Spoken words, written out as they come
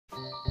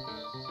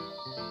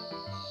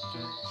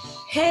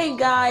Hey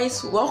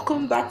guys,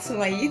 welcome back to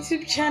my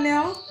YouTube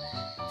channel.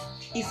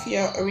 If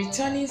you're a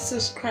returning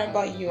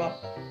subscriber, you are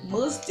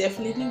most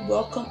definitely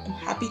welcome. I'm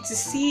happy to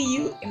see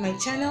you in my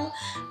channel,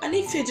 and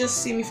if you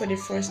just see me for the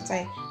first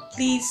time,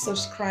 please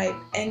subscribe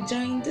and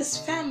join this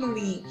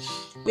family.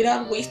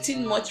 Without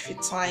wasting much of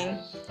your time,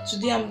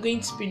 today I'm going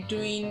to be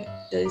doing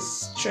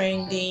this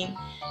trending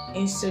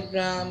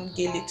Instagram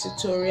Gele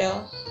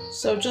tutorial.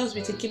 So I'll just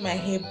be taking my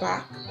hair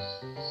back,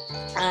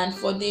 and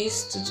for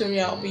this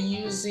tutorial I'll be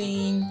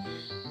using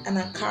an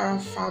Ankara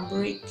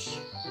fabric.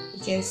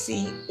 You can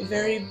see a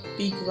very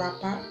big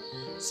wrapper,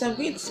 so I'm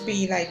going to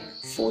be like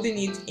folding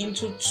it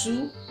into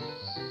two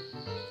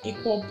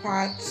equal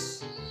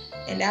parts,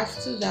 and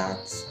after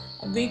that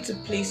I'm going to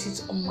place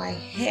it on my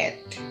head.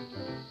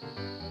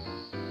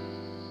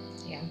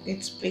 I'm going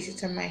to place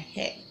it on my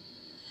head.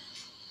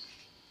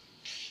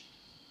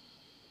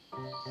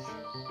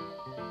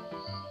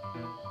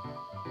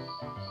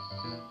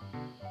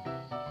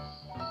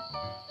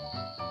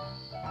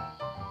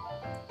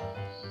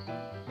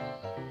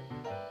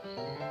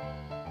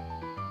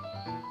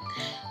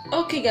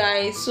 Okay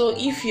guys, so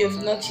if you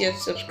have not yet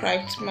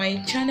subscribed to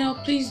my channel,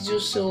 please do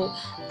so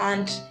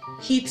and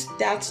hit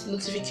that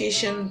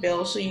notification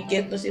bell so you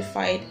get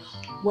notified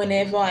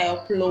whenever I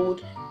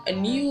upload a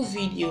new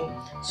video.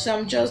 So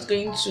I'm just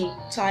going to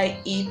tie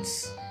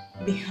it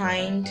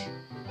behind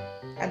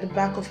at the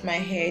back of my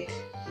head.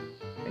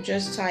 I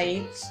just tie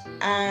it,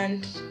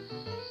 and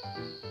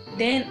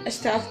then I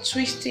start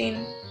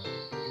twisting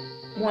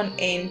one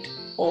end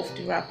of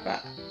the wrapper.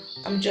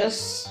 I'm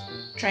just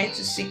trying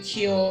to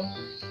secure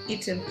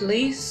it in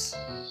place,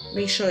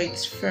 make sure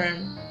it's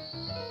firm.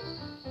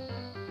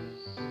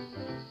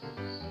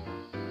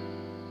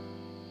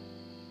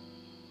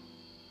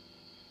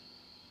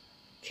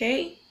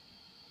 Okay,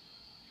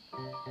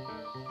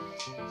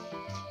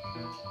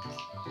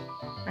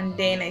 and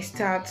then I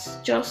start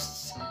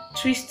just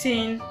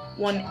twisting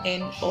one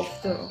end of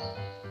the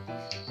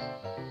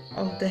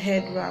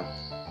head wrap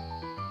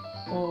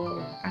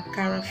or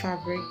Ankara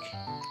fabric,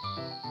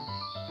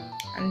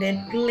 and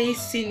then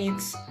placing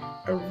it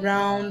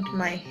around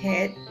my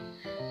head,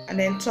 and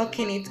then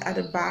tucking it at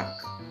the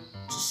back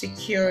to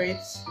secure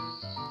it.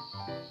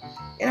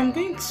 And I'm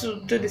going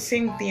to do the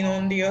same thing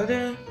on the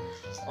other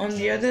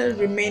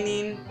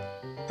remaining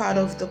part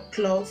of the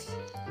cloth.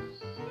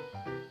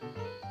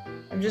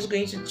 I'm just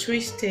going to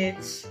twist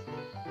it.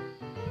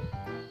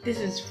 This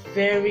is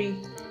very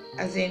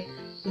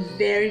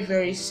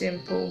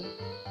simple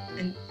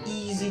and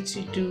easy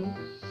to do.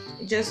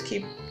 You just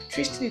keep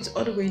twisting it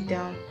all the way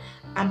down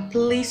and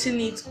placing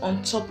it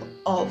on top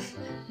of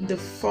the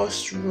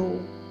first row.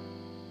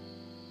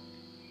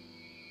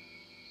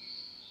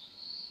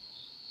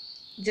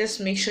 Just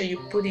make sure you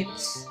put it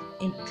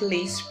in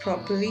place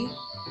properly.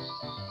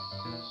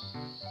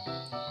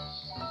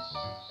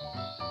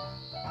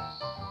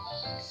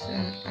 So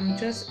I'm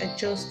just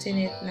adjusting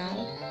it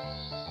now.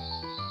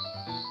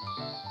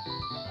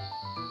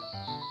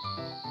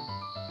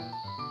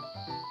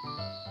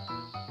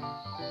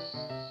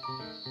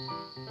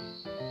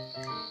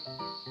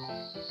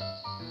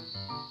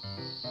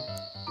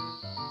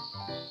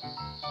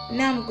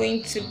 Now I'm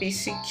going to be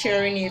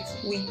securing it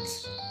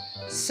with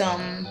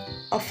some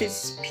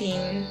office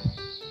pin.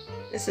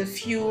 There's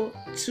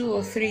two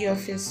or three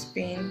office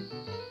pin.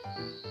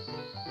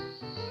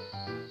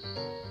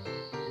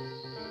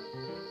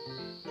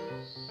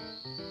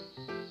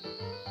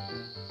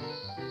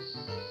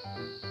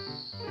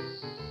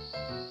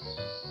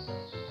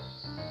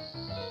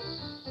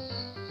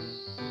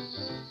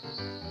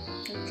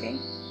 Okay,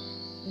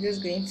 I'm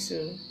just going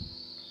to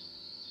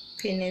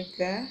pin it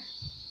there.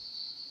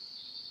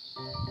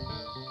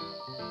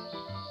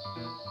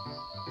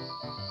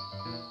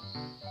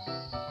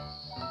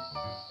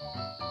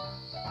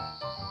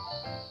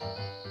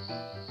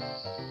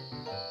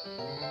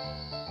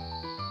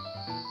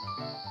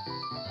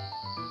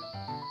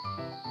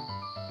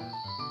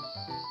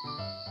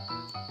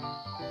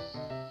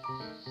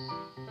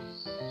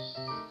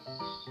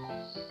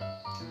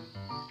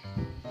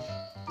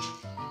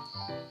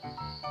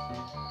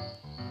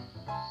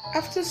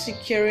 After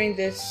securing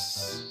that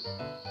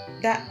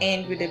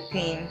end with a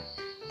pin,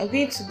 I'm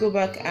going to go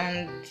back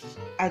and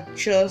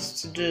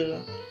adjust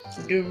the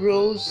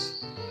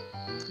rows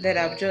that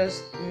I've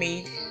just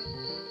made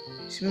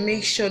to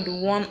make sure the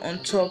one on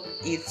top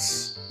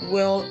is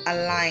well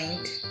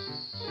aligned.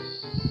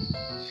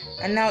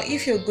 And now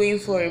if you're going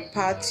for a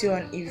party or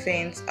an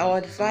event, I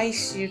would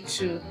advise you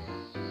to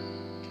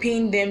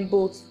pin them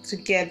both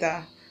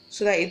together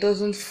so that it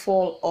doesn't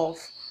fall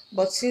off.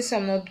 But since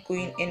I'm not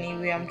going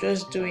anywhere, I'm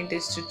just doing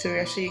this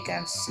tutorial so you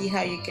can see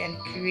how you can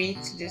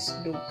create this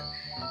look.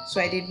 So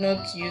I did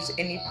not use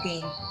any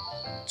pin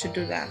to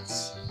do that.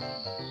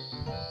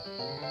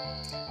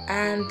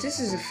 And this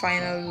is the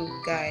final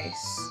look,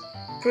 guys.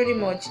 Pretty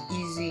much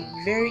easy,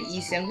 very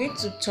easy. I'm going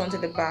to turn to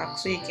the back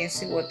so you can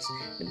see what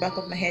the back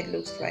of my head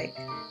looks like,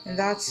 and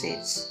that's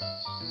it.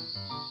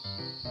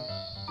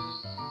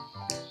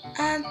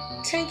 And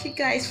thank you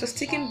guys for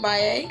sticking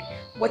by,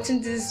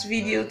 watching this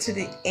video to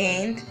the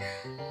end.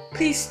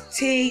 Please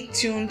stay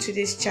tuned to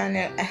this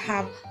channel. I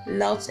have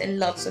lots and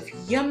lots of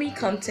yummy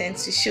content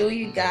to show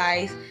you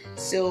guys,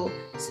 so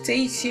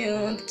stay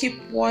tuned,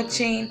 keep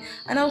watching,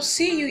 and I'll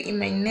see you in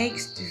my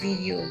next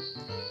video.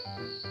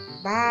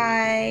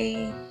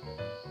 Bye.